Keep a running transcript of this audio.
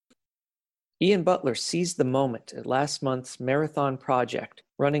Ian Butler seized the moment at last month's marathon project,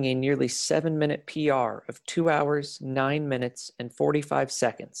 running a nearly 7-minute PR of 2 hours, 9 minutes, and 45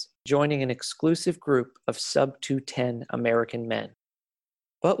 seconds, joining an exclusive group of sub-210 American men.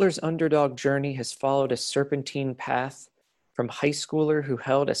 Butler's underdog journey has followed a serpentine path from high schooler who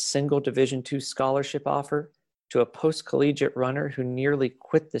held a single Division II scholarship offer to a post-collegiate runner who nearly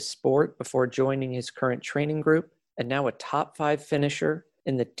quit the sport before joining his current training group, and now a top 5 finisher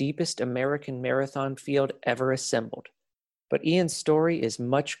in the deepest American marathon field ever assembled. But Ian's story is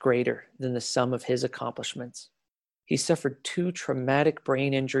much greater than the sum of his accomplishments. He suffered 2 traumatic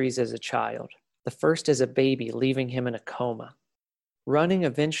brain injuries as a child, the first as a baby, leaving him in a coma. Running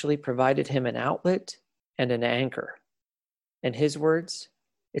eventually provided him an outlet and an anchor. In his words,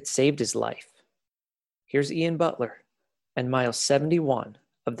 it saved his life. Here's Ian Butler and mile 71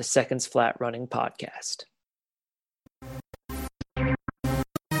 of the Seconds Flat Running podcast.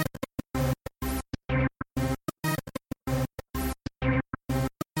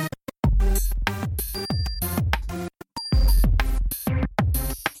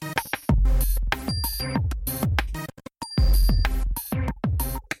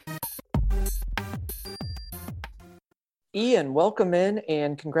 Ian, welcome in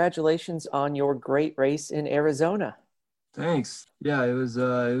and congratulations on your great race in Arizona. Thanks. Yeah, it was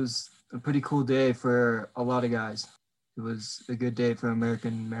a pretty cool day for a lot of guys. It was a good day for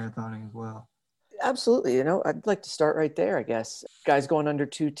American marathoning as well. Absolutely. I'd like to start right there, I guess. Guys going under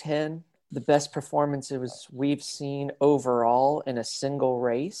 210, the best performances we've seen overall in a single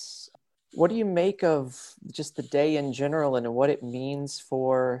race. What do you make of just the day in general and what it means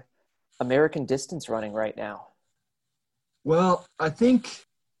for American distance running right now? Well, I think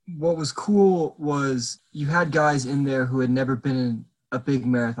what was cool was you had guys in there who had never been in a big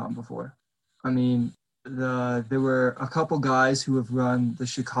marathon before. I mean, there were a couple guys who have run the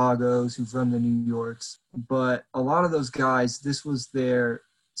Chicagos, who've run the New Yorks, but a lot of those guys, this was their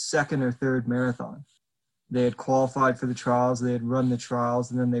second or third marathon. They had qualified for the trials, they had run the trials,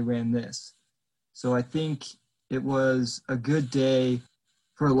 and then they ran this. So I think it was a good day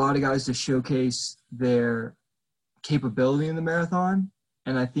for a lot of guys to showcase their capability in the marathon.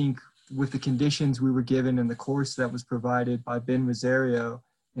 And I think with the conditions we were given and the course that was provided by Ben Rosario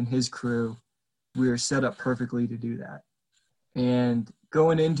and his crew, we were set up perfectly to do that. And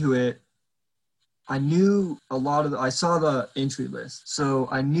going into it, I knew I saw the entry list. So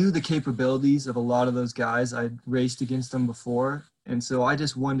I knew the capabilities of a lot of those guys. I'd raced against them before. And so I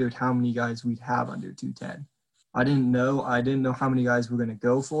just wondered how many guys we'd have under 210. I didn't know how many guys were going to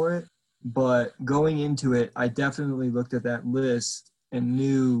go for it. But going into it, I definitely looked at that list and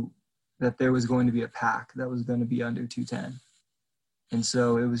knew that there was going to be a pack that was going to be under 210. And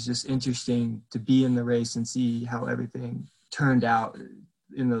so it was just interesting to be in the race and see how everything turned out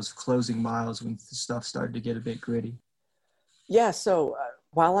in those closing miles when stuff started to get a bit gritty. Yeah, so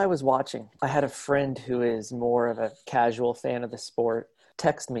while I was watching, I had a friend who is more of a casual fan of the sport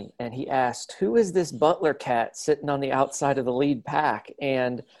text me, and he asked, who is this Butler cat sitting on the outside of the lead pack?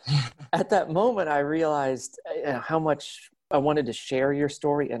 And at that moment, I realized how much I wanted to share your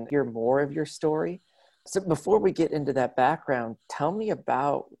story and hear more of your story. So before we get into that background, tell me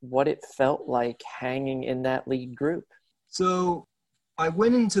about what it felt like hanging in that lead group. So I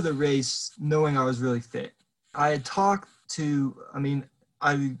went into the race knowing I was really fit. I had talked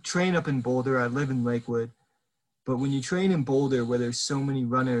I train up in Boulder. I live in Lakewood. But when you train in Boulder, where there's so many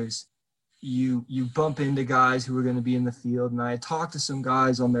runners, you bump into guys who are going to be in the field. And I had talked to some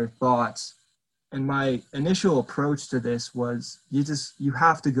guys on their thoughts. And my initial approach to this was you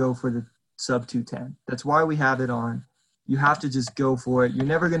have to go for the sub 210. That's why we have it on. You have to just go for it. You're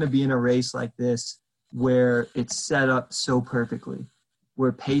never going to be in a race like this where it's set up so perfectly,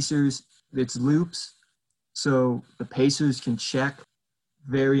 where pacers, it's loops. So the pacers can check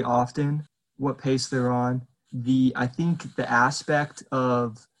very often what pace they're on. I think the aspect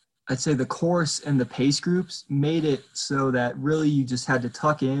of, I'd say the course and the pace groups made it so that really you just had to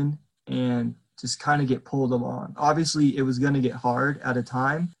tuck in and just kind of get pulled along. Obviously, it was going to get hard at a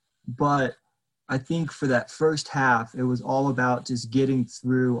time, but I think for that first half, it was all about just getting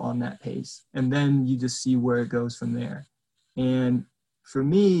through on that pace. And then you just see where it goes from there. And for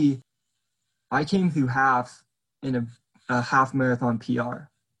me, I came through half in a half marathon PR.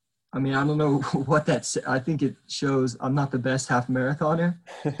 I mean, I don't know what that's. I think it shows I'm not the best half marathoner.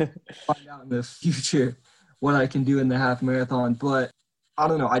 Find out in the future what I can do in the half marathon. But I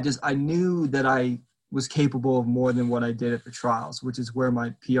don't know. I knew that I was capable of more than what I did at the trials, which is where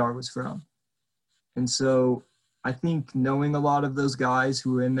my PR was from. And so I think knowing a lot of those guys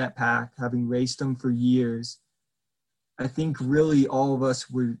who were in that pack, having raced them for years, I think really all of us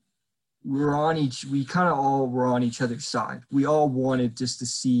were we kind of all were on each other's side. We all wanted just to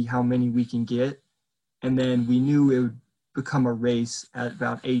see how many we can get. And then we knew it would become a race at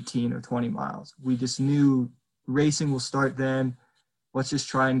about 18 or 20 miles. We just knew racing will start then. Let's just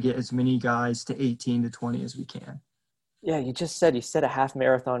try and get as many guys to 18 to 20 as we can. Yeah, you set a half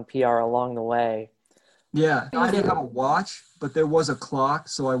marathon PR along the way. Yeah, I didn't have a watch, but there was a clock,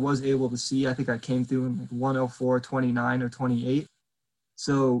 so I was able to see. I think I came through in like 1:04:29 or 28.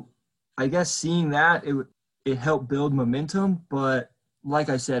 So I guess seeing that, it helped build momentum. But like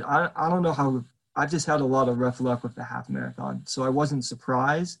I said, I don't know how – I've just had a lot of rough luck with the half marathon. So I wasn't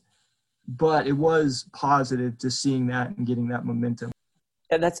surprised, but it was positive just seeing that and getting that momentum.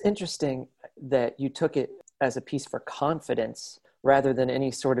 And that's interesting that you took it as a piece for confidence rather than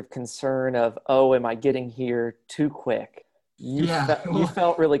any sort of concern of, oh, am I getting here too quick? You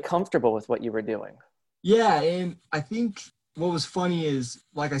felt really comfortable with what you were doing. Yeah, and I think what was funny is,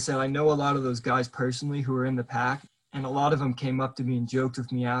 like I said, I know a lot of those guys personally who were in the pack, and a lot of them came up to me and joked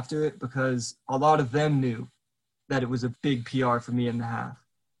with me after it because a lot of them knew that it was a big PR for me in the half.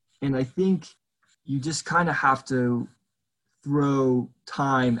 And I think you just kind of have to throw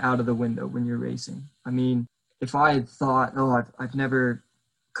time out of the window when you're racing. I mean, if I had thought, oh, I've never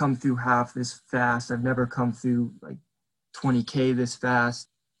come through half this fast, I've never come through like 20K this fast,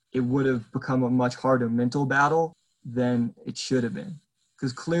 it would have become a much harder mental battle than it should have been.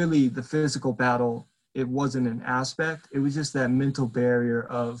 Because clearly the physical battle, it wasn't an aspect. It was just that mental barrier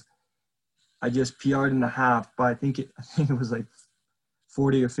of, I just PR'd in the half, but I think it was like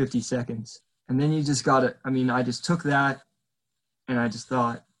 40 or 50 seconds. And then you just got to, I mean, I just took that and I just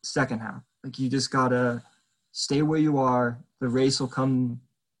thought, second half, like you just got to stay where you are. The race will come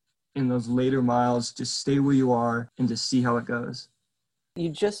in those later miles. Just stay where you are and just see how it goes. You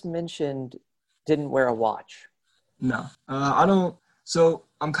just mentioned didn't wear a watch. No, I don't. So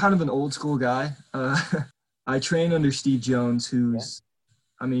I'm kind of an old school guy. I train under Steve Jones, who's,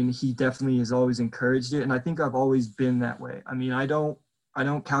 I mean, he definitely has always encouraged it. And I think I've always been that way. I mean, I don't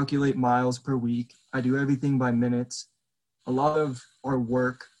calculate miles per week. I do everything by minutes. A lot of our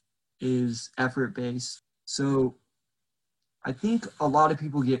work is effort-based. So I think a lot of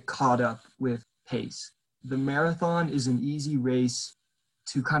people get caught up with pace. The marathon is an easy race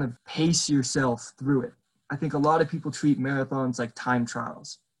to kind of pace yourself through it. I think a lot of people treat marathons like time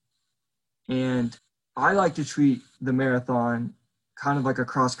trials. And I like to treat the marathon kind of like a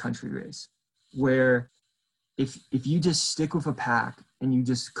cross-country race, where if you just stick with a pack and you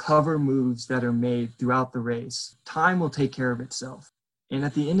just cover moves that are made throughout the race, time will take care of itself. And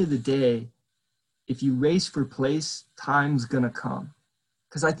at the end of the day, if you race for place, time's going to come.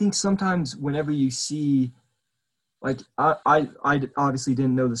 Because I think sometimes whenever you see, like I obviously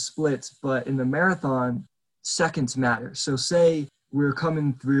didn't know the splits, but in the marathon, seconds matter. So say we're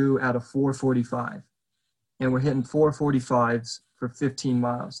coming through at a 4:45 and we're hitting 4:45s for 15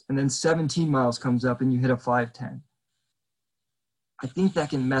 miles, and then 17 miles comes up and you hit a 5:10. I think that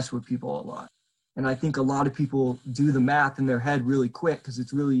can mess with people a lot. And I think a lot of people do the math in their head really quick because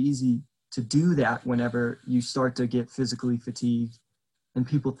it's really easy to do that whenever you start to get physically fatigued and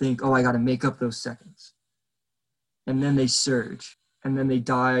people think, oh, I got to make up those seconds. And then they surge and then they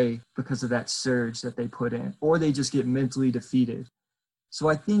die because of that surge that they put in, or they just get mentally defeated. So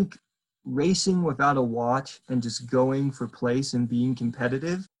I think racing without a watch and just going for place and being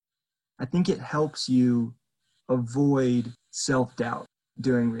competitive, I think it helps you avoid self-doubt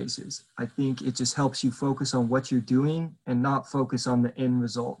during races. I think it just helps you focus on what you're doing and not focus on the end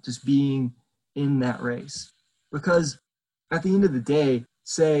result, just being in that race. Because at the end of the day,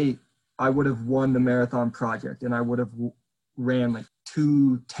 say I would have won the marathon project and I would have ran like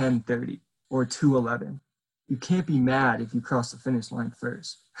 2:10:30 or 2:11. You can't be mad if you cross the finish line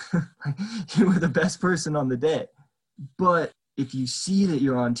first. You were the best person on the day. But if you see that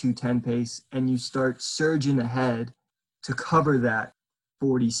you're on 2:10 pace and you start surging ahead to cover that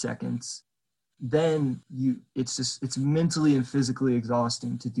 40 seconds, then it's mentally and physically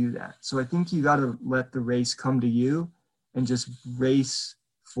exhausting to do that. So I think you got to let the race come to you and just race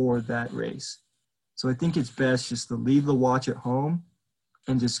for that race. So I think it's best just to leave the watch at home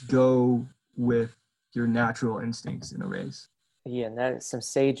and just go with your natural instincts in a race. Yeah, and that is some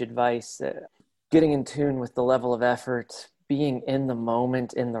sage advice. Getting in tune with the level of effort, being in the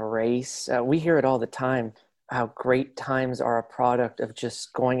moment in the race. We hear it all the time, how great times are a product of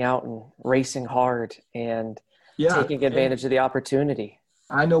just going out and racing hard and taking advantage of the opportunity.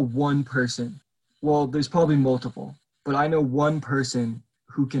 I know one person, well, there's probably multiple, but I know one person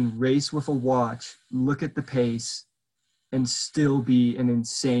who can race with a watch, look at the pace, and still be an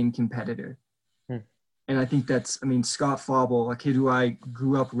insane competitor. And I think that's, I mean, Scott Fauble, a kid who I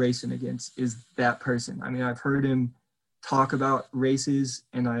grew up racing against, is that person. I mean, I've heard him talk about races,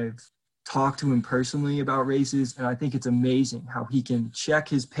 and I've talked to him personally about races, and I think it's amazing how he can check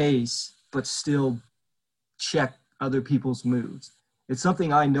his pace but still check other people's moves. It's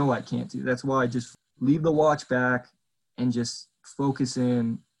something I know I can't do. That's why I just leave the watch back and just focus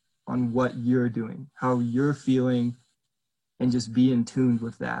in on what you're doing, how you're feeling, and just be in tune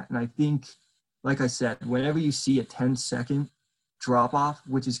with that. And I think, like I said, whenever you see a 10-second drop off,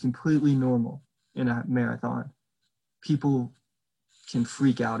 which is completely normal in a marathon, people can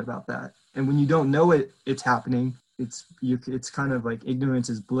freak out about that. And when you don't know it's happening, it's kind of like ignorance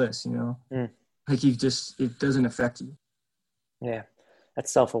is bliss, you know? Like it doesn't affect you. Yeah, that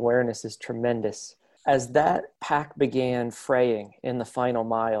self-awareness is tremendous. As that pack began fraying in the final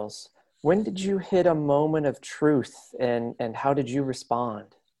miles, when did you hit a moment of truth, and how did you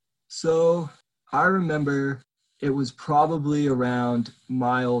respond? So I remember it was probably around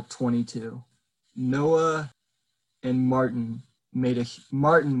mile 22. Noah and Martin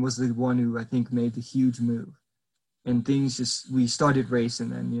Martin was the one who I think made the huge move. And we started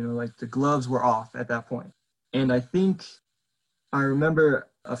racing then, you know, like the gloves were off at that point. And I remember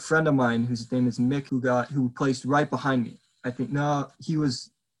a friend of mine whose name is Mick who placed right behind me. I think, no, he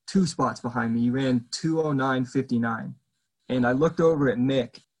was 2 spots behind me. He ran 2:09:59. And I looked over at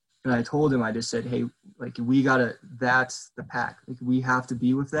Mick and I told him, I just said, hey, like that's the pack. Like we have to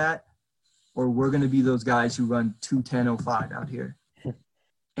be with that, or we're going to be those guys who run 2:10:05 out here.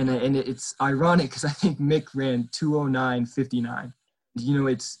 And it's ironic because I think Mick ran 2:09:59. You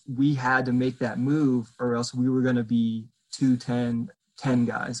know, we had to make that move, or else we were going to be 2:10:10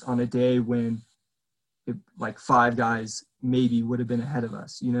 guys on a day when like 5 guys maybe would have been ahead of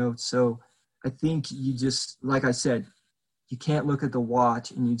us, you know? So I think you just, like I said, you can't look at the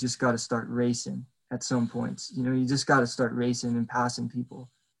watch, and you just got to start racing at some points. You know, you just got to start racing and passing people,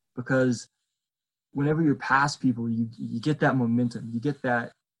 because whenever you're past people, you get that momentum. You get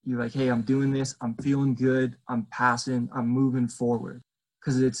that, you're like, hey, I'm doing this. I'm feeling good. I'm passing. I'm moving forward.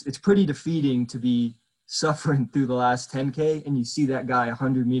 Because it's pretty defeating to be suffering through the last 10K and you see that guy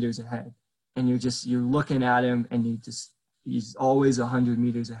 100 meters ahead. And you're looking at him, and he's always 100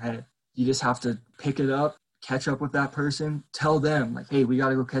 meters ahead. You just have to pick it up, catch up with that person, tell them like, hey, we got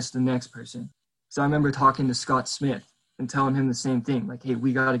to go catch the next person. So I remember talking to Scott Smith and telling him the same thing, like, hey,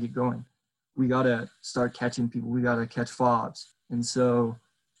 we got to get going. We got to start catching people. We got to catch fobs. And so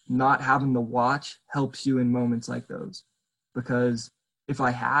not having the watch helps you in moments like those, because if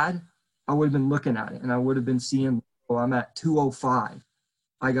I would have been looking at it and I would have been seeing, oh, I'm at 2:05.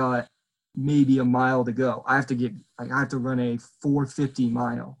 I got maybe a mile to go. I have to run a 4:50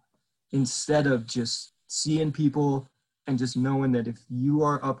 mile, instead of just seeing people and just knowing that if you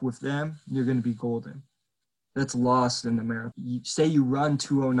are up with them, you're going to be golden. That's lost in the marathon. Say you run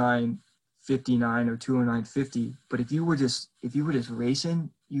 2:09:59 or 2:09:50, but if you were just racing,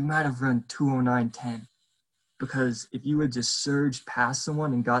 you might have run 2:09:10, because if you had just surged past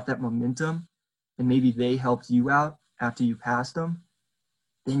someone and got that momentum, and maybe they helped you out after you passed them,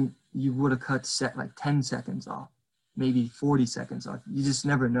 then you would have cut like 10 seconds off, maybe 40 seconds off. You just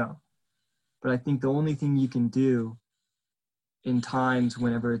never know. But I think the only thing you can do in times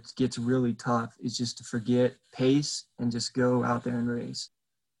whenever it gets really tough is just to forget pace and just go out there and race.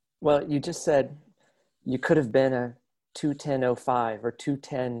 Well, you just said you could have been a 2:10:05 or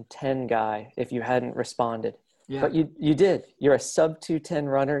 2:10:10 guy if you hadn't responded. Yeah. But you did. You're a sub 2:10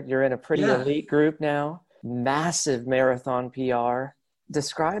 runner. You're in a pretty elite group now. Massive marathon PR.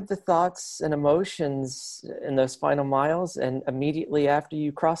 Describe the thoughts and emotions in those final miles and immediately after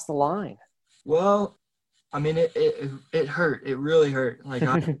you crossed the line. Well, I mean, it hurt. It really hurt. Like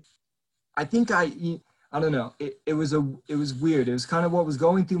I think I don't know. It was weird. It was kind of what was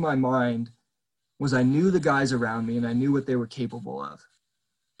going through my mind was I knew the guys around me and I knew what they were capable of.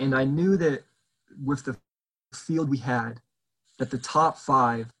 And I knew that with the field we had, that the top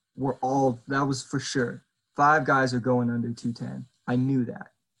 5 were that was for sure. 5 guys are going under 2:10. I knew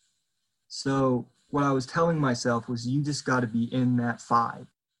that. So what I was telling myself was, you just got to be in that 5,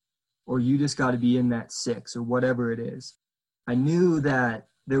 or you just got to be in that 6, or whatever it is. I knew that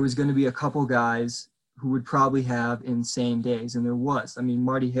there was going to be a couple guys who would probably have insane days, and there was. I mean,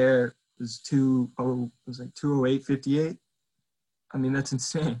 Marty Hare was like 2:08:58. I mean, that's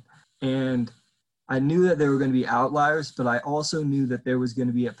insane. And I knew that there were going to be outliers, but I also knew that there was going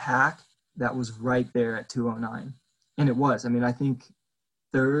to be a pack that was right there at 2:09. And it was. I mean, I think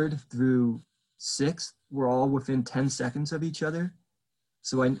 3rd through 6th were all within 10 seconds of each other.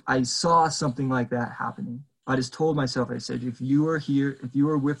 So I saw something like that happening. I just told myself, I said, if you are here, if you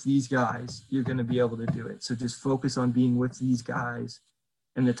are with these guys, you're going to be able to do it. So just focus on being with these guys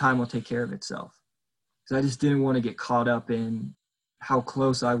and the time will take care of itself. Because I just didn't want to get caught up in how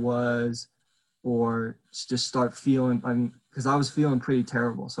close I was or just start feeling, because I was feeling pretty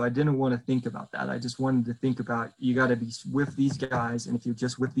terrible. So I didn't want to think about that. I just wanted to think about, you got to be with these guys. And if you're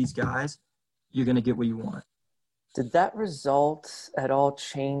just with these guys, you're going to get what you want. Did that result at all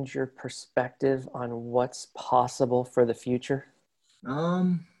change your perspective on what's possible for the future?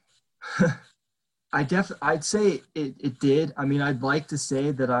 I'd say it did. I mean, I'd like to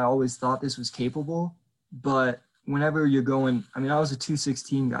say that I always thought this was capable, but whenever you're going, I mean, I was a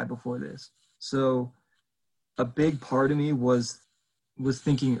 216 guy before this. So a big part of me was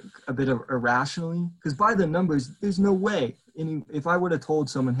thinking a bit of irrationally, because by the numbers, there's no way. If I would have told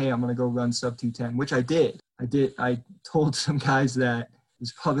someone, hey, I'm going to go run sub 210, which I did. I told some guys that. It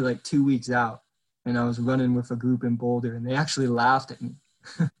was probably like 2 weeks out, and I was running with a group in Boulder, and they actually laughed at me.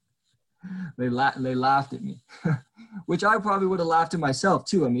 They laughed at me, which I probably would have laughed at myself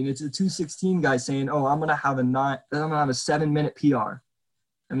too. I mean, it's a 216 guy saying, oh, I'm going to have a 7-minute PR.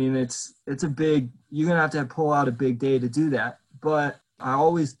 I mean, it's a big, you're going to have pull out a big day to do that. But I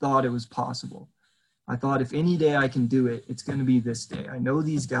always thought it was possible. I thought if any day I can do it, it's going to be this day. I know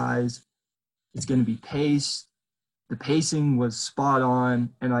these guys. It's going to be paced. The pacing was spot on,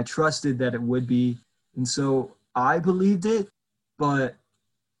 and I trusted that it would be. And so I believed it, but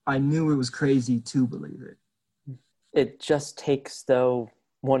I knew it was crazy to believe it. It just takes, though,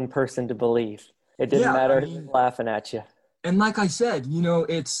 one person to believe. It didn't matter laughing at you. And like I said,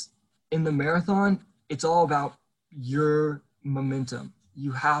 it's in the marathon, it's all about your momentum.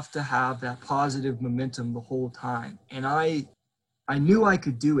 You have to have that positive momentum the whole time. And I knew I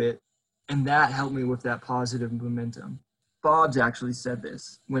could do it, and that helped me with that positive momentum. Bob's actually said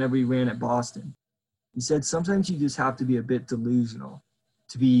this whenever he ran at Boston. He said, sometimes you just have to be a bit delusional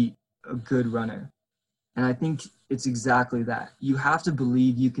to be a good runner. And I think it's exactly that. You have to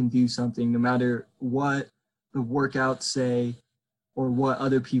believe you can do something no matter what the workouts say or what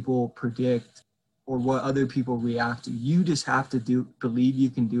other people predict or what other people react to. You just have to believe you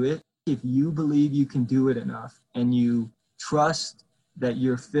can do it. If you believe you can do it enough and you trust that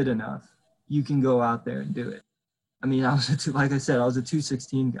you're fit enough, you can go out there and do it. I mean, like I said, I was a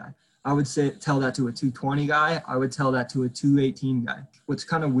 216 guy. I would tell that to a 220 guy. I would tell that to a 218 guy. What's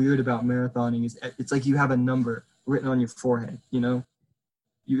kind of weird about marathoning is it's like you have a number written on your forehead,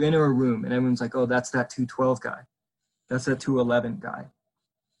 You enter a room and everyone's like, oh, that's that 212 guy. That's that 211 guy.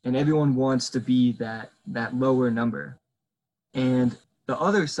 And everyone wants to be that lower number. And the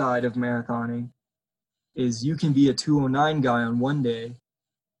other side of marathoning is you can be a 209 guy on one day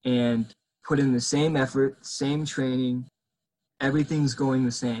and put in the same effort, same training, everything's going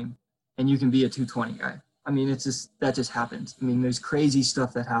the same, and you can be a 220 guy. I mean, that just happens. I mean, there's crazy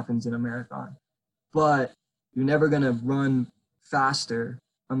stuff that happens in a marathon, but you're never going to run faster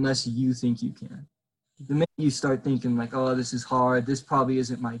unless you think you can. The minute you start thinking like, oh, this is hard, this probably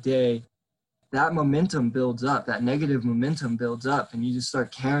isn't my day, that momentum builds up, that negative momentum builds up, and you just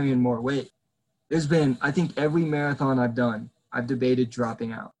start carrying more weight. There's been, I think every marathon I've done, I've debated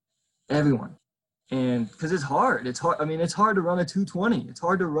dropping out. Everyone. And because it's hard. It's hard. I mean, it's hard to run a 220. It's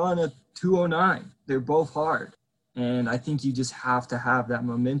hard to run a 209. They're both hard. And I think you just have to have that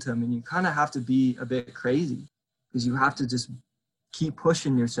momentum, and you kind of have to be a bit crazy because you have to just keep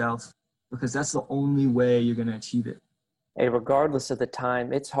pushing yourself because that's the only way you're going to achieve it. Hey, regardless of the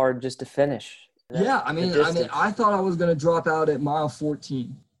time, it's hard just to finish. Yeah, I mean, I thought I was going to drop out at mile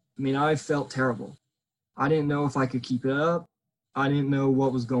 14. I mean, I felt terrible. I didn't know if I could keep it up. I didn't know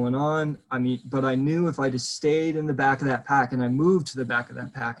what was going on. I mean, but I knew if I just stayed in the back of that pack, and I moved to the back of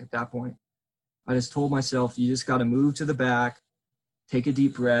that pack at that point, I just told myself, you just got to move to the back, take a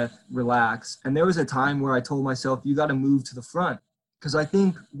deep breath, relax. And there was a time where I told myself, you got to move to the front. Because I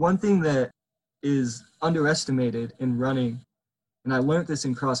think one thing that is underestimated in running, and I learned this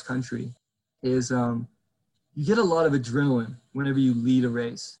in cross country, is you get a lot of adrenaline whenever you lead a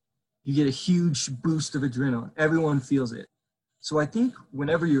race. You get a huge boost of adrenaline. Everyone feels it. So I think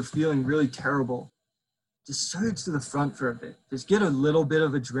whenever you're feeling really terrible, just surge to the front for a bit. Just get a little bit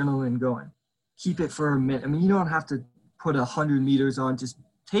of adrenaline going. Keep it for a minute. I mean, you don't have to put 100 meters on. Just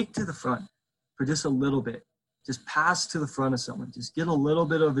take to the front for just a little bit. Just pass to the front of someone. Just get a little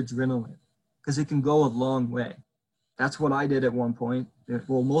bit of adrenaline because it can go a long way. That's what I did at one point.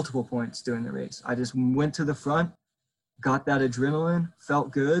 Well, multiple points during the race. I just went to the front, got that adrenaline,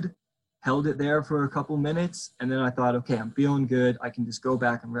 felt good, held it there for a couple minutes, and then I thought, okay, I'm feeling good. I can just go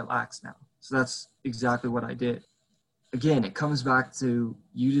back and relax now. So that's exactly what I did. again, it comes back to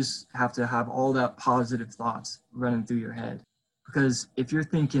you just have to have all that positive thoughts running through your head. Because if you're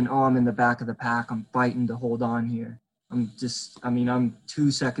thinking, oh, I'm in the back of the pack, I'm fighting to hold on here. I'm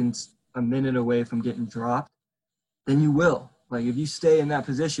 2 seconds, a minute away from getting dropped, then you will. Like if you stay in that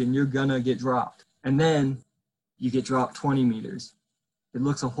position, you're gonna get dropped. And then you get dropped 20 meters. It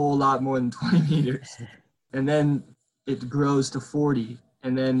looks a whole lot more than 20 meters. And then it grows to 40.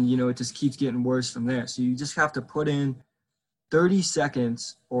 And then, it just keeps getting worse from there. So you just have to put in 30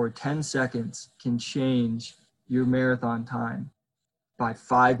 seconds or 10 seconds can change your marathon time by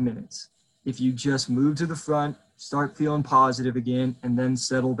 5 minutes. If you just move to the front, start feeling positive again, and then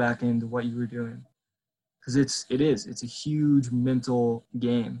settle back into what you were doing. Because it's a huge mental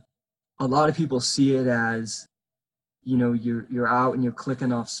game. A lot of people see it as, you're out and you're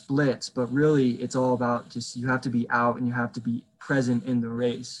clicking off splits, but really it's all about just you have to be out and you have to be present in the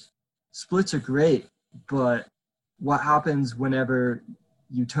race. Splits are great, but what happens whenever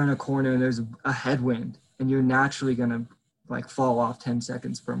you turn a corner and there's a headwind and you're naturally going to fall off 10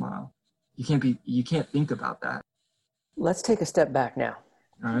 seconds per mile? You can't think about that. Let's take a step back now.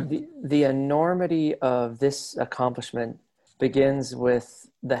 All right. The enormity of this accomplishment begins with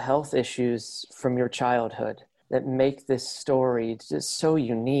the health issues from your childhood that make this story just so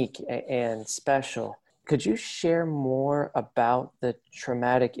unique and special. Could you share more about the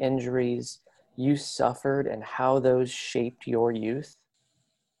traumatic injuries you suffered and how those shaped your youth?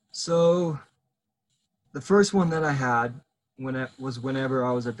 So the first one that I had was whenever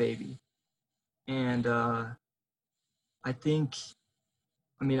I was a baby. And I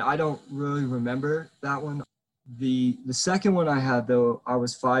don't really remember that one. The second one I had, though, I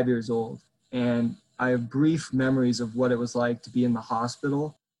was 5 years old, and I have brief memories of what it was like to be in the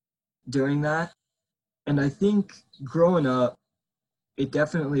hospital during that. And I think growing up, it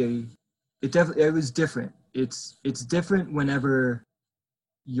was different. It's different whenever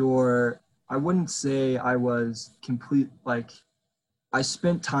I wouldn't say I was complete, I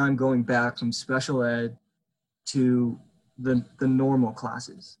spent time going back from special ed to the normal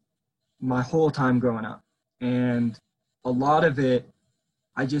classes my whole time growing up. And a lot of it,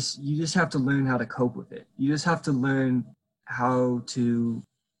 you just have to learn how to cope with it. You just have to learn how to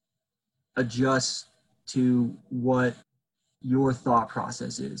adjust to what your thought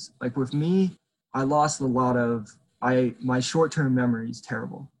process is. Like with me, I lost a lot of, my short-term memory is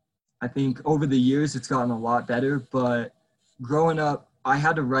terrible. I think over the years it's gotten a lot better, but growing up, I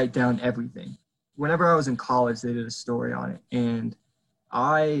had to write down everything. Whenever I was in college, they did a story on it, and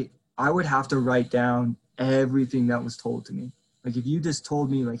I would have to write down everything that was told to me. Like if you just told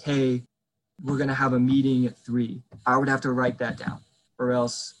me like, hey, we're going to have a meeting at 3, I would have to write that down, or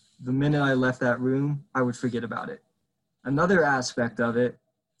else the minute I left that room, I would forget about it. Another aspect of it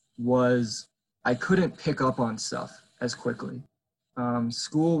was I couldn't pick up on stuff as quickly.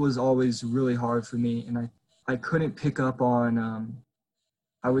 School was always really hard for me, and I couldn't pick up on,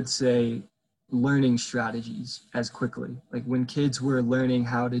 I would say, learning strategies as quickly. Like when kids were learning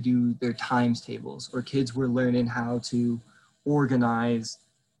how to do their times tables, or kids were learning how to organize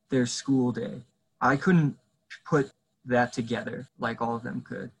their school day, I couldn't put that together like all of them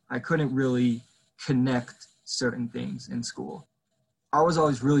could. I couldn't really connect certain things in school. I was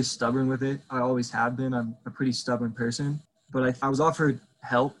always really stubborn with it. I always have been. I'm a pretty stubborn person, but I was offered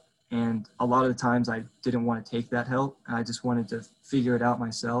help, and a lot of the times I didn't want to take that help. I just wanted to figure it out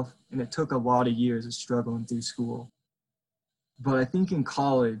myself, and it took a lot of years of struggling through school. But I think in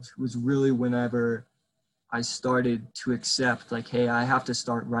college was really whenever I started to accept, like, hey, I have to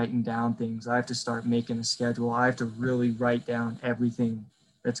start writing down things. I have to start making a schedule. I have to really write down everything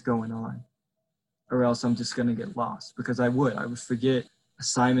that's going on, or else I'm just going to get lost, because I would forget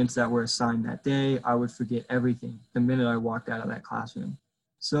assignments that were assigned that day. I would forget everything the minute I walked out of that classroom.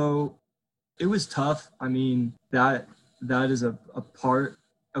 So it was tough. I mean, that is a part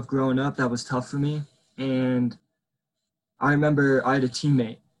of growing up that was tough for me. And I remember I had a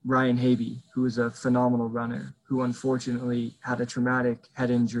teammate, Ryan Habe, who was a phenomenal runner, who unfortunately had a traumatic head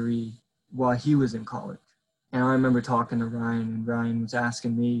injury while he was in college. And I remember talking to Ryan, and Ryan was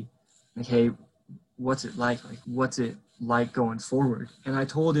asking me, like, hey, what's it like? Like, what's it like going forward? And I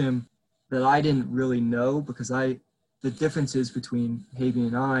told him that I didn't really know, because the differences between Habe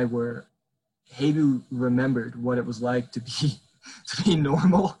and I were Habe remembered what it was like to be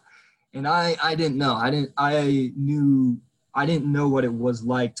normal. And I didn't know. I didn't know what it was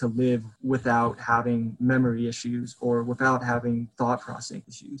like to live without having memory issues or without having thought processing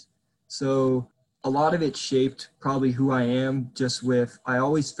issues. So a lot of it shaped probably who I am, I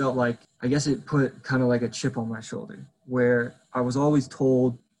always felt like, I guess it put kind of like a chip on my shoulder, where I was always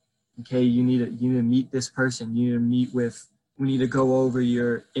told Okay, you need to meet this person. We need to go over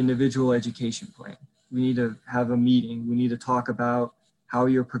your individual education plan. We need to have a meeting. We need to talk about how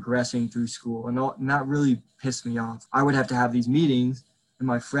you're progressing through school. And that really pissed me off. I would have to have these meetings, and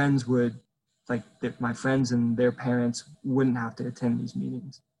my friends and their parents wouldn't have to attend these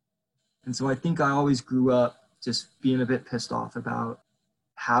meetings. And so I think I always grew up just being a bit pissed off about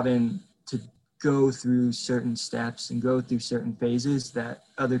having to go through certain steps and go through certain phases that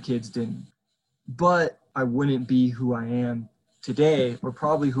other kids didn't. But I wouldn't be who I am today, or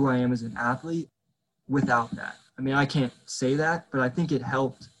probably who I am as an athlete, without that. I mean, I can't say that, but I think it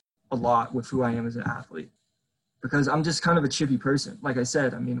helped a lot with who I am as an athlete, because I'm just kind of a chippy person. Like I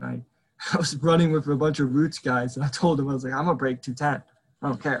said, I mean, I was running with a bunch of roots guys, and I told them, I was like, I'm going to break 210. I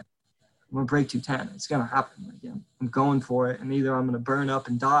don't care. I'm going to break 210. It's going to happen. Like, I'm going for it, and either I'm going to burn up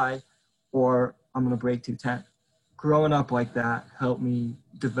and die, or I'm going to break 210. Growing up like that helped me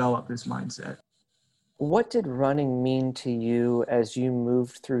develop this mindset. What did running mean to you as you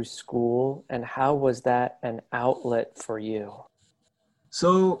moved through school, and how was that an outlet for you?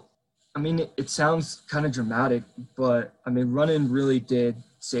 So, I mean, it sounds kind of dramatic, but I mean, running really did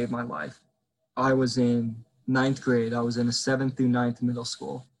save my life. I was in 9th grade. I was in a 7th through 9th middle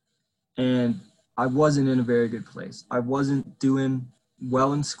school, and I wasn't in a very good place. I wasn't doing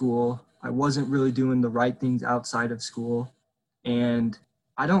well in school. I wasn't really doing the right things outside of school. And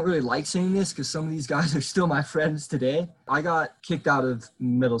I don't really like saying this because some of these guys are still my friends today. I got kicked out of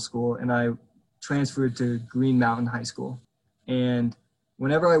middle school and I transferred to Green Mountain High School. And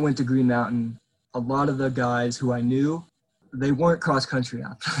whenever I went to Green Mountain, a lot of the guys who I knew, they weren't cross-country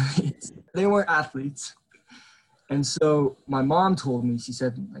athletes. They weren't athletes. And so my mom told me, she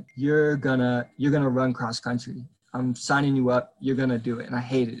said, like, you're gonna run cross-country. I'm signing you up. You're going to do it. And I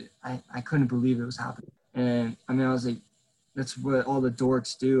hated it. I couldn't believe it was happening. And I mean, I was like, that's what all the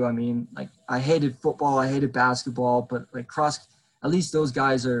dorks do. I mean, like, I hated football. I hated basketball, but like at least those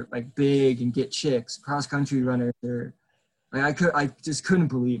guys are like big and get chicks. Cross country runners are like, I just couldn't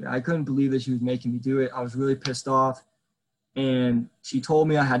believe it. I couldn't believe that she was making me do it. I was really pissed off. And she told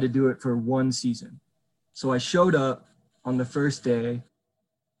me I had to do it for 1 season. So I showed up on the first day.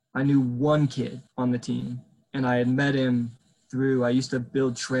 I knew one kid on the team, and I had met him I used to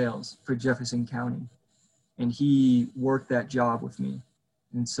build trails for Jefferson County, and he worked that job with me.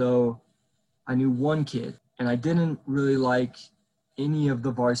 And so I knew one kid, and I didn't really like any of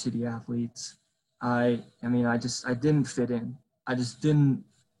the varsity athletes. I didn't fit in.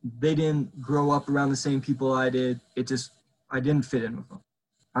 They didn't grow up around the same people I did. I didn't fit in with them.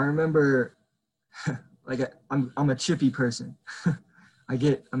 I remember, I'm a chippy person.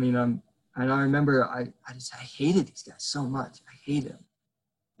 And I remember I hated these guys so much. I hated them.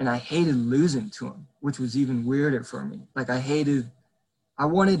 And I hated losing to them, which was even weirder for me. Like, I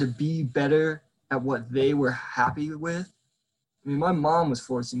wanted to be better at what they were happy with. I mean, my mom was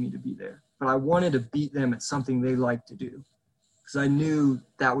forcing me to be there, but I wanted to beat them at something they liked to do, because I knew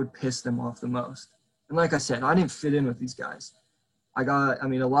that would piss them off the most. And like I said, I didn't fit in with these guys. A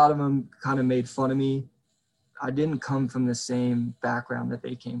lot of them kind of made fun of me. I didn't come from the same background that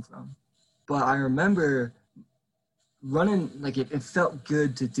they came from. But I remember running, like, it felt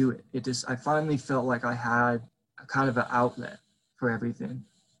good to do it. I finally felt like I had a kind of an outlet for everything.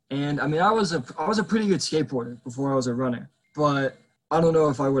 And I mean, I was a pretty good skateboarder before I was a runner, but I don't know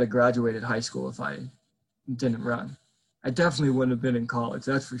if I would have graduated high school if I didn't run. I definitely wouldn't have been in college,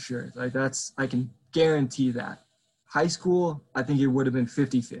 that's for sure. I can guarantee that. High school, I think it would have been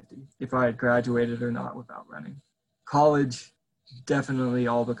 50-50 if I had graduated or not without running. College, definitely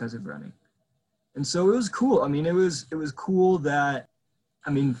all because of running. And so it was cool. I mean, it was cool that, I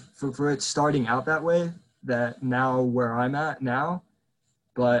mean, for it starting out that way, that now where I'm at now.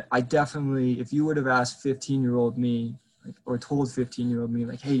 But I definitely, if you would have asked 15-year-old me, like, or told 15-year-old me,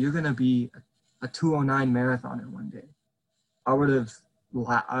 like, hey, you're going to be a 2:09 marathoner one day, I would have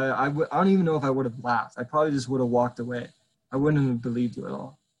I don't even know if I would have laughed. I probably just would have walked away. I wouldn't have believed you at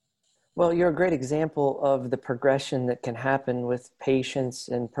all. Well, you're a great example of the progression that can happen with patience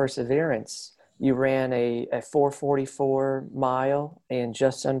and perseverance. You ran a 4:44 mile in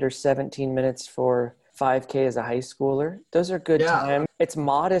just under 17 minutes for 5K as a high schooler. Those are good times. It's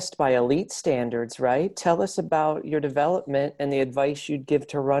modest by elite standards, right? Tell us about your development and the advice you'd give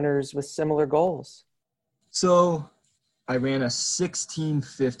to runners with similar goals. So I ran a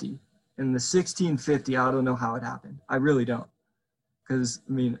 16:50. And the 16:50, I don't know how it happened. I really don't. Because,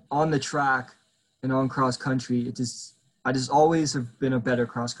 I mean, on the track and on cross country, I just always have been a better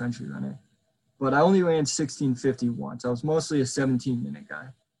cross country runner. But I only ran 16:50 once. I was mostly a 17-minute guy.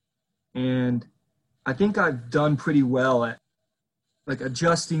 And I think I've done pretty well at like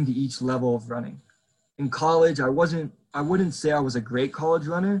adjusting to each level of running. In college, I wouldn't say I was a great college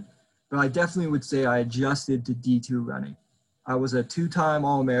runner, but I definitely would say I adjusted to D2 running. I was a 2-time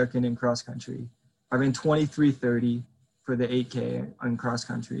All-American in cross country. I ran 23:30 for the 8K on cross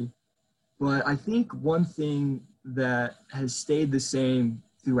country. But I think one thing that has stayed the same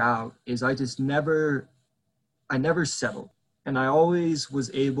throughout is I never settled. And I always was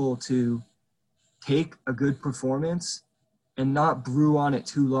able to take a good performance and not brew on it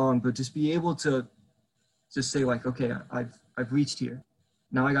too long, but just be able to just say like, okay, I've reached here.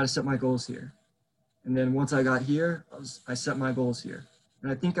 Now I got to set my goals here. And then once I got here, I set my goals here.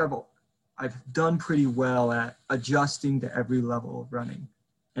 And I think I've done pretty well at adjusting to every level of running.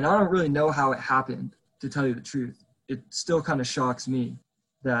 And I don't really know how it happened, to tell you the truth. It still kind of shocks me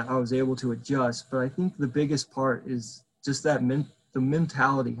that I was able to adjust. But I think the biggest part is just that the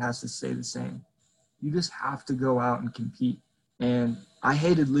mentality has to stay the same. You just have to go out and compete. And I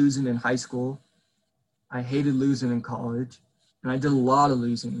hated losing in high school. I hated losing in college. And I did a lot of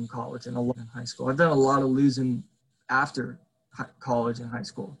losing in college and a lot in high school. I've done a lot of losing after college and high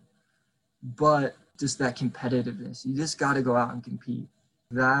school. But just that competitiveness, you just got to go out and compete.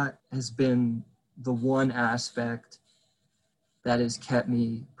 That has been the one aspect that has kept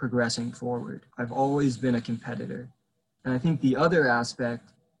me progressing forward. I've always been a competitor. And I think the other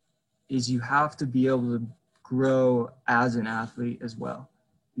aspect is you have to be able to grow as an athlete as well.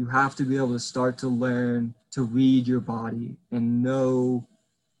 You have to be able to start to learn to read your body and know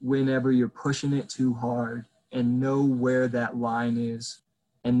whenever you're pushing it too hard and know where that line is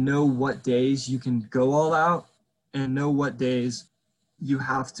and know what days you can go all out and know what days you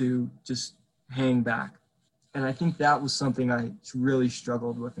have to just hang back. And I think that was something I really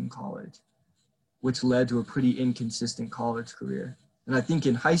struggled with in college, which led to a pretty inconsistent college career. And I think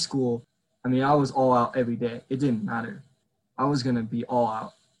in high school, I mean, I was all out every day. It didn't matter. I was going to be all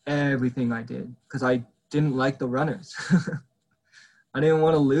out, everything I did, because I didn't like the runners. I didn't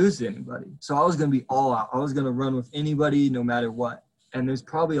want to lose to anybody. So I was going to be all out. I was going to run with anybody, no matter what. And there's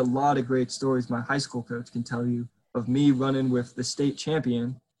probably a lot of great stories my high school coach can tell you of me running with the state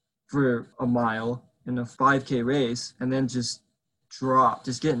champion for a mile in a 5K race and then just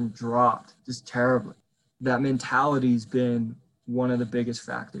getting dropped, just terribly. That mentality's been one of the biggest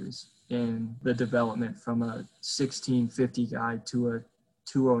factors in the development from a 1650 guy to a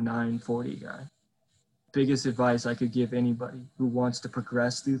 20940 guy. Biggest advice I could give anybody who wants to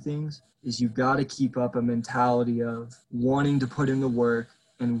progress through things is you got to keep up a mentality of wanting to put in the work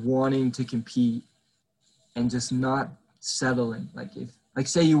and wanting to compete and just not settling. Like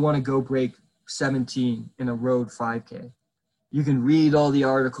say you want to go break 17 in a road 5K. You can read all the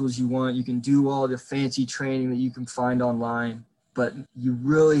articles you want. You can do all the fancy training that you can find online, but you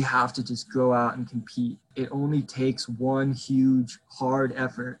really have to just go out and compete. It only takes one huge, hard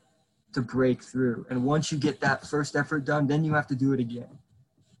effort to break through. And once you get that first effort done, then you have to do it again.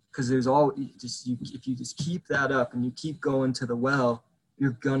 Because if you just keep that up and you keep going to the well,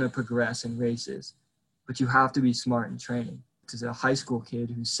 you're gonna progress in races. But you have to be smart in training. As a high school kid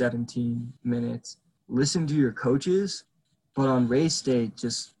who's 17 minutes, listen to your coaches, but on race day,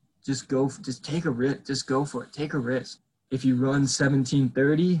 just take a risk, just go for it, take a risk. If you run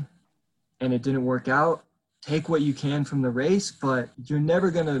 17:30 and it didn't work out, take what you can from the race, but you're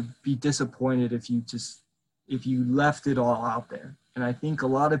never going to be disappointed if you left it all out there. And I think a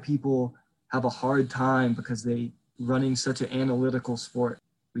lot of people have a hard time because running such an analytical sport.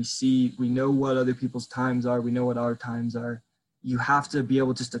 We know what other people's times are. We know what our times are. You have to be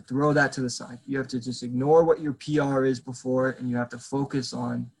able just to throw that to the side. You have to just ignore what your PR is before, and you have to focus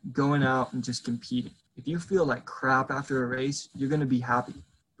on going out and just competing. If you feel like crap after a race, you're going to be happy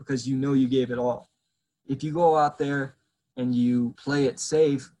because you know you gave it all. If you go out there and you play it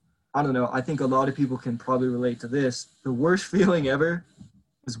safe, I don't know, I think a lot of people can probably relate to this. The worst feeling ever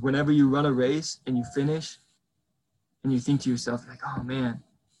is whenever you run a race and you finish and you think to yourself, like, oh man,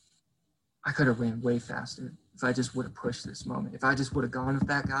 I could have ran way faster if I just would have pushed this moment. If I just would have gone with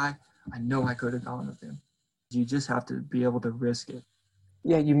that guy, I know I could have gone with him. You just have to be able to risk it.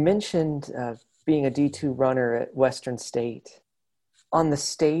 Yeah, you mentioned being a D2 runner at Western State. On the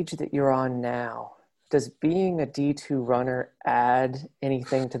stage that you're on now, does being a D2 runner add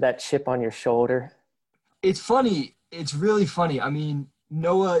anything to that chip on your shoulder? It's funny. It's really funny. I mean,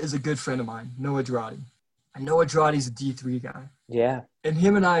 Noah is a good friend of mine, Noah Drati. And Noah Drati's a D3 guy. Yeah. And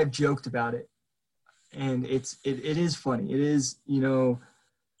him and I have joked about it. And it is funny. It is,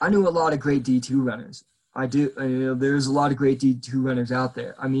 I knew a lot of great D2 runners. I do. There's a lot of great D2 runners out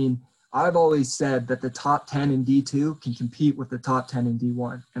there. I mean, I've always said that the top 10 in D2 can compete with the top 10 in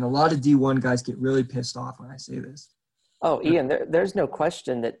D1. And a lot of D1 guys get really pissed off when I say this. Oh, Ian, there's no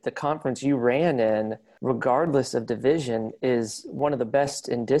question that the conference you ran in, regardless of division, is one of the best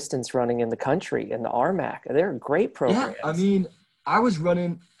in distance running in the country, in the RMAC. They're great Yeah, programs. I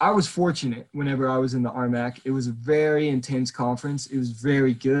was fortunate whenever I was in the RMAC. It was a very intense conference. It was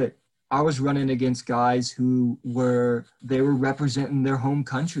very good. I was running against guys they were representing their home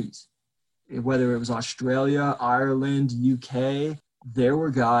countries, whether it was Australia, Ireland, UK. There were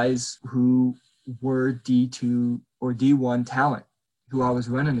guys who were D2 or D1 talent who I was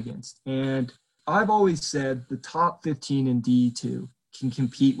running against. And I've always said the top 15 in D2 can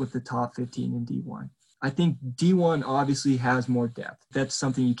compete with the top 15 in D1. I think D1 obviously has more depth. That's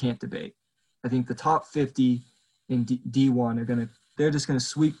something you can't debate. I think the top 50 in D1 they're just going to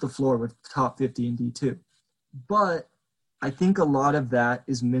sweep the floor with the top 50 in D2. But I think a lot of that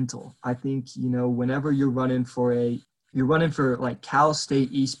is mental. I think, whenever you're running for like Cal State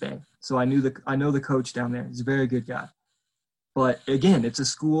East Bay. So I know the coach down there. He's a very good guy. But again, it's a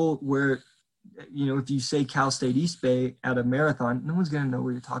school where, if you say Cal State East Bay at a marathon, no one's going to know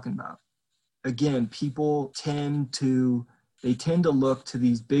what you're talking about. Again, people tend to look to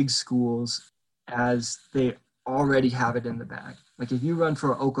these big schools as they already have it in the bag. Like if you run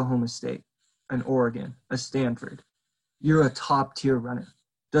for Oklahoma State, an Oregon, a Stanford, you're a top tier runner.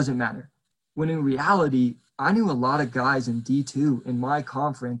 Doesn't matter. When in reality, I knew a lot of guys in D2 in my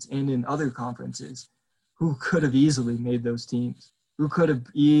conference and in other conferences who could have easily made those teams, who could have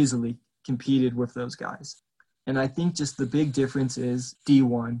easily competed with those guys. And I think just the big difference is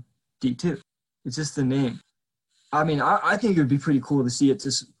D1, D2. It's just the name. I think it would be pretty cool to see it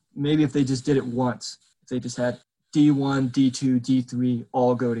just maybe if they just did it once. If they just had D1, D2, D3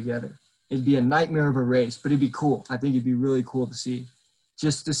 all go together. It'd be a nightmare of a race, but it'd be cool. I think it'd be really cool to see.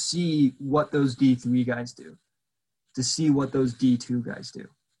 Just to see what those D3 guys do. To see what those D2 guys do.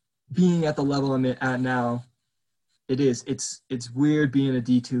 Being at the level I'm at now, it's weird being a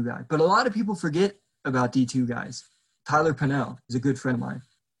D2 guy. But a lot of people forget about D2 guys. Tyler Pennell is a good friend of mine.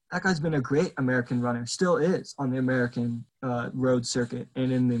 That guy's been a great American runner, still is on the American road circuit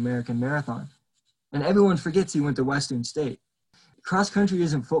and in the American marathon. And everyone forgets he went to Western State. Cross country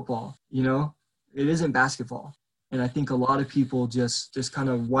isn't football, it isn't basketball. And I think a lot of people just kind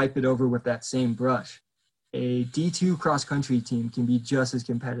of wipe it over with that same brush. A D2 cross country team can be just as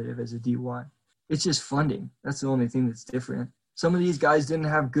competitive as a D1. It's just funding. That's the only thing that's different. Some of these guys didn't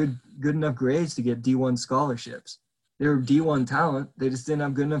have good enough grades to get D1 scholarships. They were D1 talent. They just didn't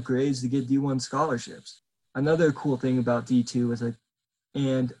have good enough grades to get D1 scholarships. Another cool thing about D2 is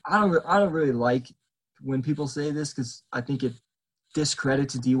and I don't really like when people say this because I think it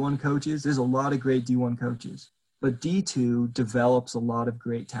discredits D1 coaches. There's a lot of great D1 coaches, but D2 develops a lot of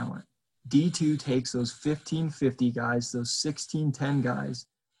great talent. D2 takes those 1550 guys, those 1610 guys,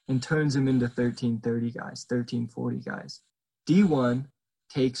 and turns them into 1330 guys, 1340 guys. D1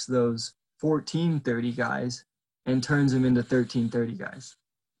 takes those 1430 guys and turns them into 1330 guys.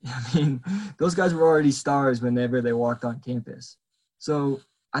 Those guys were already stars whenever they walked on campus. So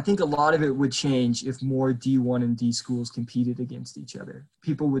I think a lot of it would change if more D1 and D schools competed against each other.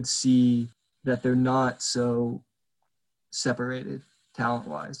 People would see that they're not so separated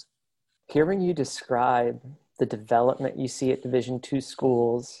talent-wise. Hearing you describe the development you see at Division II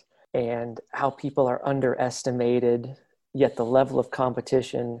schools and how people are underestimated, yet the level of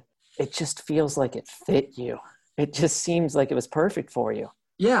competition, it just feels like it fit you. It just seems like it was perfect for you.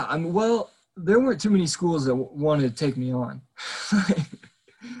 Yeah, there weren't too many schools that wanted to take me on.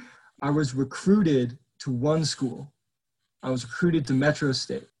 I was recruited to one school. I was recruited to Metro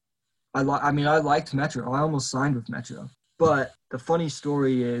State. I liked Metro. I almost signed with Metro. But the funny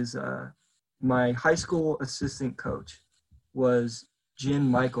story is my high school assistant coach was Jen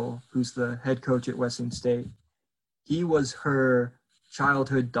Michael, who's the head coach at Western State. He was her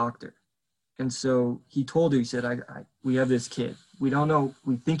childhood doctor. And so he told her, he said, we have this kid. We don't know.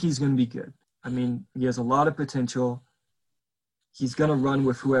 We think he's going to be good. He has a lot of potential. He's going to run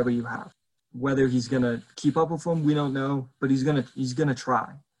with whoever you have. Whether he's going to keep up with him, we don't know, but he's going to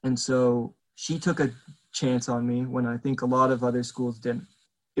try. And so she took a chance on me when I think a lot of other schools didn't.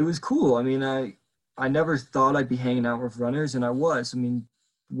 It was cool. I never thought I'd be hanging out with runners, and I was.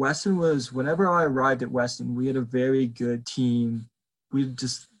 Weston was, whenever I arrived at Weston, we had a very good team.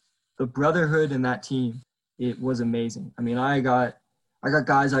 The brotherhood in that team, it was amazing. I got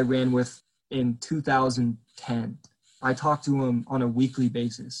guys I ran with in 2010. I talked to them on a weekly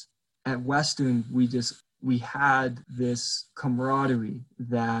basis. At Western, we had this camaraderie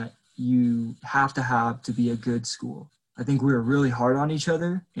that you have to be a good school. I think we were really hard on each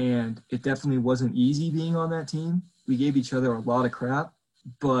other, and it definitely wasn't easy being on that team. We gave each other a lot of crap,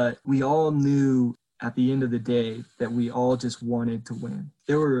 but we all knew at the end of the day that we all just wanted to win.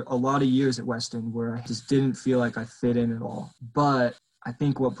 There were a lot of years at Western where I just didn't feel like I fit in at all. But I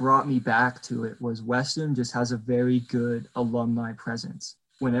think what brought me back to it was Western just has a very good alumni presence.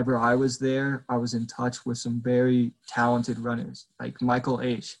 Whenever I was there, I was in touch with some very talented runners, like Michael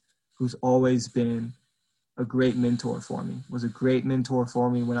Aish, who's always been a great mentor for me, was a great mentor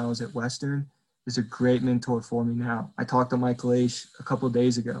for me when I was at Western, is a great mentor for me now. I talked to Michael Aish a couple of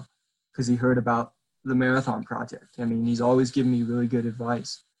days ago because he heard about the marathon project. I mean, he's always given me really good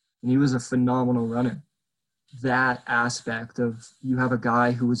advice, and he was a phenomenal runner. That aspect of you have a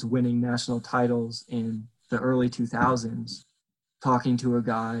guy who was winning national titles in the early 2000s, talking to a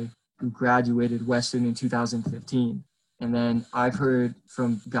guy who graduated Western in 2015. And then I've heard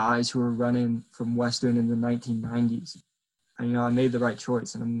from guys who were running from Western in the 1990s. And, I made the right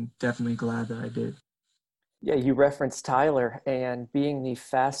choice, and I'm definitely glad that I did. Yeah, you referenced Tyler, and being the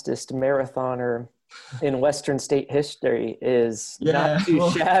fastest marathoner in Western State history is not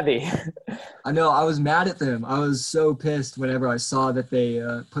too shabby. I know, I was mad at them. I was so pissed whenever I saw that they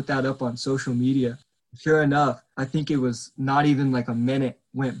put that up on social media. Sure enough, I think it was not even like a minute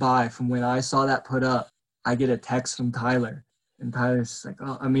went by from when I saw that put up. I get a text from Tyler, and Tyler's just like,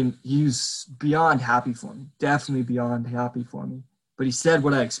 oh, I mean, he's beyond happy for me, definitely beyond happy for me. But he said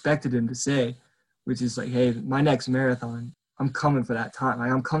what I expected him to say, which is like, hey, my next marathon, I'm coming for that time.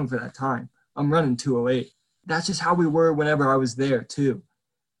 I'm coming for that time. I'm running 2:08. That's just how we were whenever I was there too,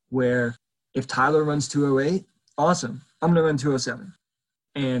 where if Tyler runs 2:08, awesome. I'm going to run 2:07.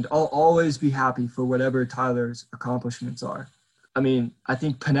 And I'll always be happy for whatever Tyler's accomplishments are. I mean, I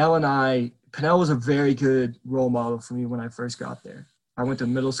think Pennell was a very good role model for me when I first got there. I went to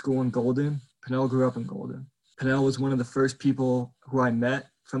middle school in Golden. Pennell grew up in Golden. Pennell was one of the first people who I met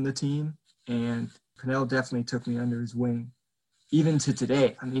from the team, and Pennell definitely took me under his wing. Even to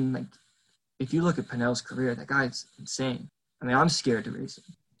today, I mean, like, if you look at Pennell's career, that guy's insane. I mean, I'm scared to race him.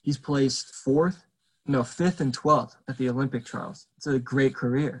 He's placed 5th and 12th at the Olympic trials. It's a great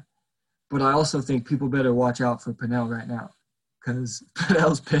career. But I also think people better watch out for Pennell right now, because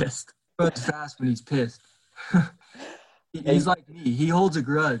Pennell's pissed. He runs fast when he's pissed. He's like me. He holds a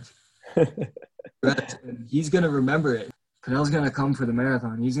grudge. And he's going to remember it. Pennell's going to come for the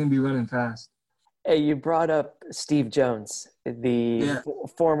marathon. He's going to be running fast. Hey, you brought up Steve Jones, the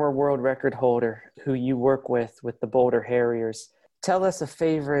former world record holder who you work with the Boulder Harriers. Tell us a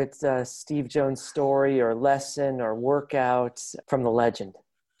favorite Steve Jones story or lesson or workout from the legend.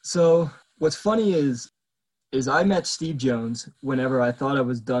 So what's funny is I met Steve Jones whenever I thought I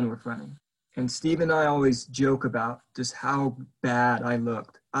was done with running. And Steve and I always joke about just how bad I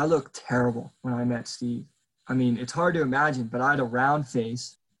looked. I looked terrible when I met Steve. I mean, it's hard to imagine, but I had a round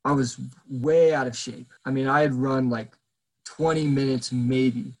face. I was way out of shape. I mean, I had run like 20 minutes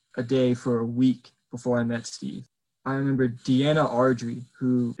maybe a day for a week before I met Steve. I remember Deanna Ardrey,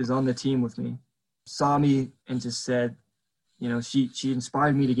 who is on the team with me, saw me and just said, she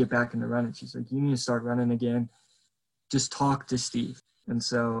inspired me to get back into running. She's like, you need to start running again. Just talk to Steve. And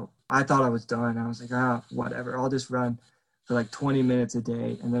so I thought I was done. I was like, whatever. I'll just run for like 20 minutes a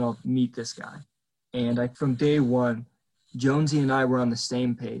day, and then I'll meet this guy. And from day one, Jonesy and I were on the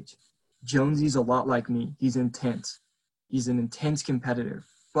same page. Jonesy's a lot like me. He's intense. He's an intense competitor,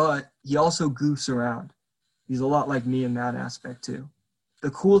 but he also goofs around. He's a lot like me in that aspect too.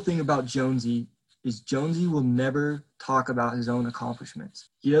 The cool thing about Jonesy is Jonesy will never talk about his own accomplishments.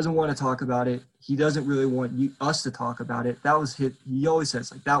 He doesn't want to talk about it. He doesn't really want us to talk about it. That was he always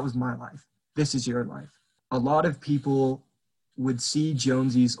says, like, that was my life. This is your life. A lot of people would see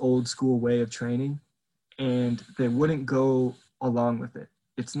Jonesy's old school way of training and they wouldn't go along with it.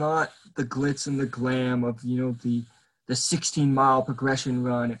 It's not the glitz and the glam of, the 16-mile progression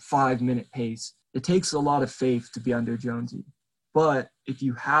run at 5-minute pace. It takes a lot of faith to be under Jonesy. But if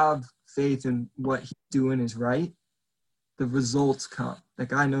you have faith in what he's doing is right, the results come. That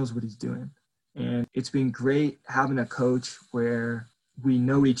guy knows what he's doing. And it's been great having a coach where we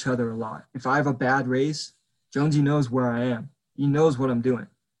know each other a lot. If I have a bad race, Jonesy knows where I am. He knows what I'm doing.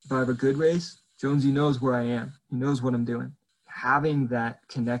 If I have a good race, Jonesy knows where I am. He knows what I'm doing. Having that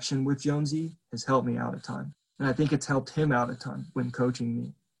connection with Jonesy has helped me out a ton. And I think it's helped him out a ton when coaching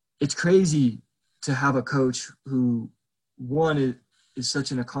me. It's crazy to have a coach who, one, is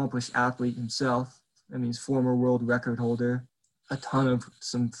such an accomplished athlete himself. I mean, he's former world record holder, a ton of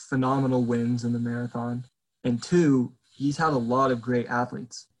some phenomenal wins in the marathon. And two, he's had a lot of great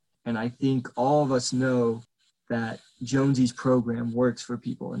athletes. And I think all of us know that Jonesy's program works for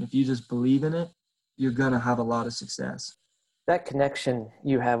people. And if you just believe in it, you're going to have a lot of success. That connection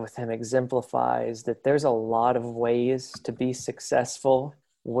you have with him exemplifies that there's a lot of ways to be successful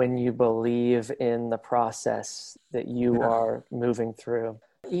when you believe in the process that you are moving through.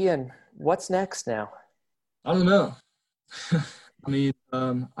 Ian, what's next now? I don't know. I mean,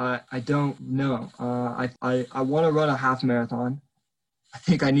 I don't know. I want to run a half marathon. I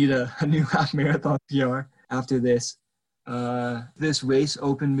think I need a new half marathon PR after this. This race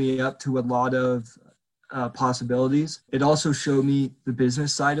opened me up to a lot of possibilities. It also showed me the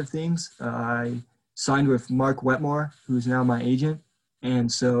business side of things. I signed with Mark Wetmore, who's now my agent.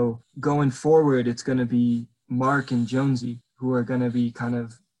 And so going forward, it's going to be Mark and Jonesy who are going to be kind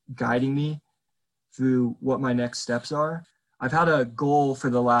of guiding me through what my next steps are. I've had a goal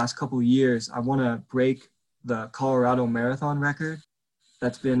for the last couple of years. I want to break the Colorado Marathon record.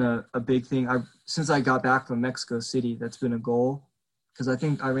 That's been a big thing. Since I got back from Mexico City, that's been a goal, because I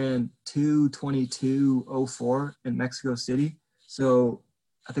think I ran 2:22:04 in Mexico City. So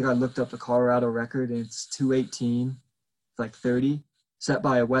I think I looked up the Colorado record, and it's 2:18, like 30, set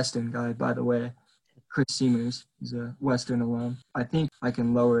by a Western guy, by the way, Chris Seamers. He's a Western alum. I think I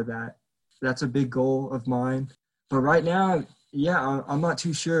can lower that. That's a big goal of mine. But right now, yeah, I'm not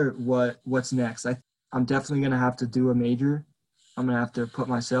too sure what's next. I'm definitely going to have to do a major. I'm going to have to put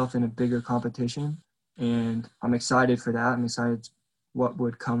myself in a bigger competition, and I'm excited for that. I'm excited what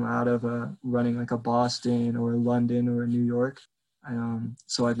would come out of running like a Boston or a London or a New York.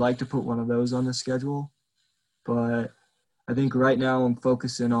 So I'd like to put one of those on the schedule. But I think right now I'm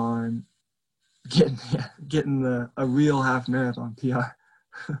focusing on getting a real half marathon PR.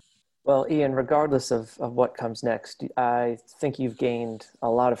 Well, Ian, regardless of what comes next, I think you've gained a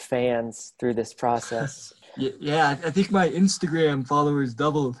lot of fans through this process. Yeah, I think my Instagram followers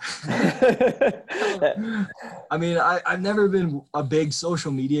doubled. I mean, I've never been a big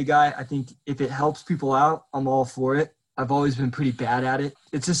social media guy. I think if it helps people out, I'm all for it. I've always been pretty bad at it.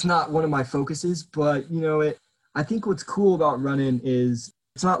 It's just not one of my focuses. But, I think what's cool about running is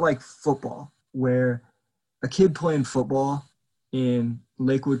it's not like football, where a kid playing football in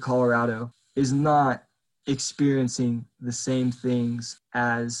Lakewood, Colorado is not experiencing the same things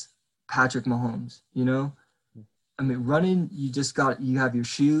as Patrick Mahomes, I mean, running, you have your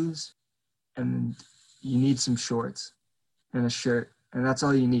shoes and you need some shorts and a shirt, and that's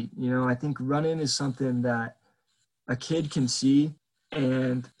all you need. I think running is something that a kid can see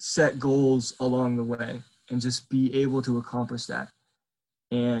and set goals along the way and just be able to accomplish that.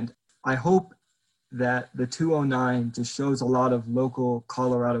 And I hope that the 209 just shows a lot of local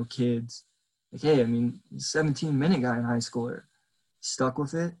Colorado kids, like, hey, I mean, 17-minute guy in high school, stuck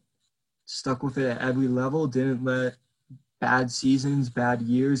with it at every level, didn't let bad seasons, bad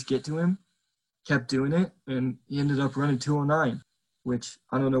years get to him, kept doing it, and he ended up running 209, which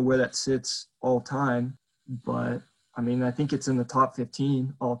I don't know where that sits all time, but I mean, I think it's in the top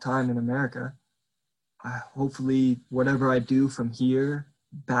 15 all time in America. Hopefully whatever I do from here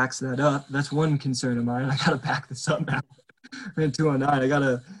backs that up. That's one concern of mine. I got to back this up now. I'm in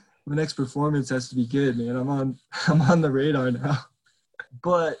 209. My next performance has to be good, man. I'm on the radar now.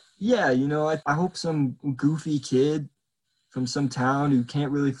 But yeah, I hope some goofy kid from some town who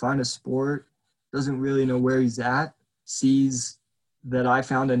can't really find a sport, doesn't really know where he's at, sees that I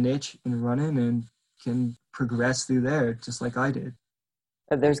found a niche in running and can progress through there just like I did.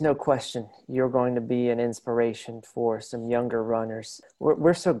 There's no question you're going to be an inspiration for some younger runners.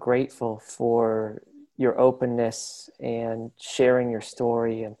 We're so grateful for your openness and sharing your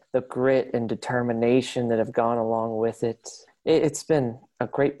story and the grit and determination that have gone along with it. It's been a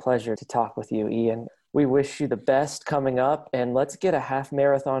great pleasure to talk with you, Ian. We wish you the best coming up, and let's get a half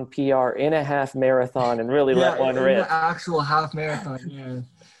marathon PR in a half marathon and really let one rip. Yeah, the actual half marathon, yeah.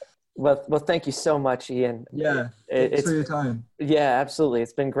 Well, thank you so much, Ian. Yeah, thanks for your time. Yeah, absolutely.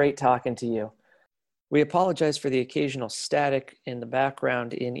 It's been great talking to you. We apologize for the occasional static in the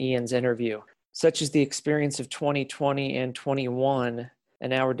background in Ian's interview. Such is the experience of 2020 and 21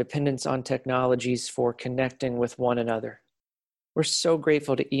 and our dependence on technologies for connecting with one another. We're so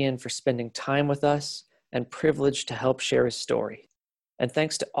grateful to Ian for spending time with us and privileged to help share his story. And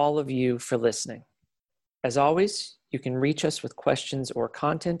thanks to all of you for listening. As always, you can reach us with questions or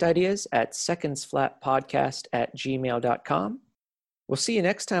content ideas at secondsflatpodcast@gmail.com. We'll see you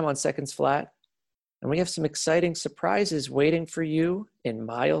next time on Seconds Flat, and we have some exciting surprises waiting for you in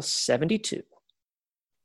mile 72.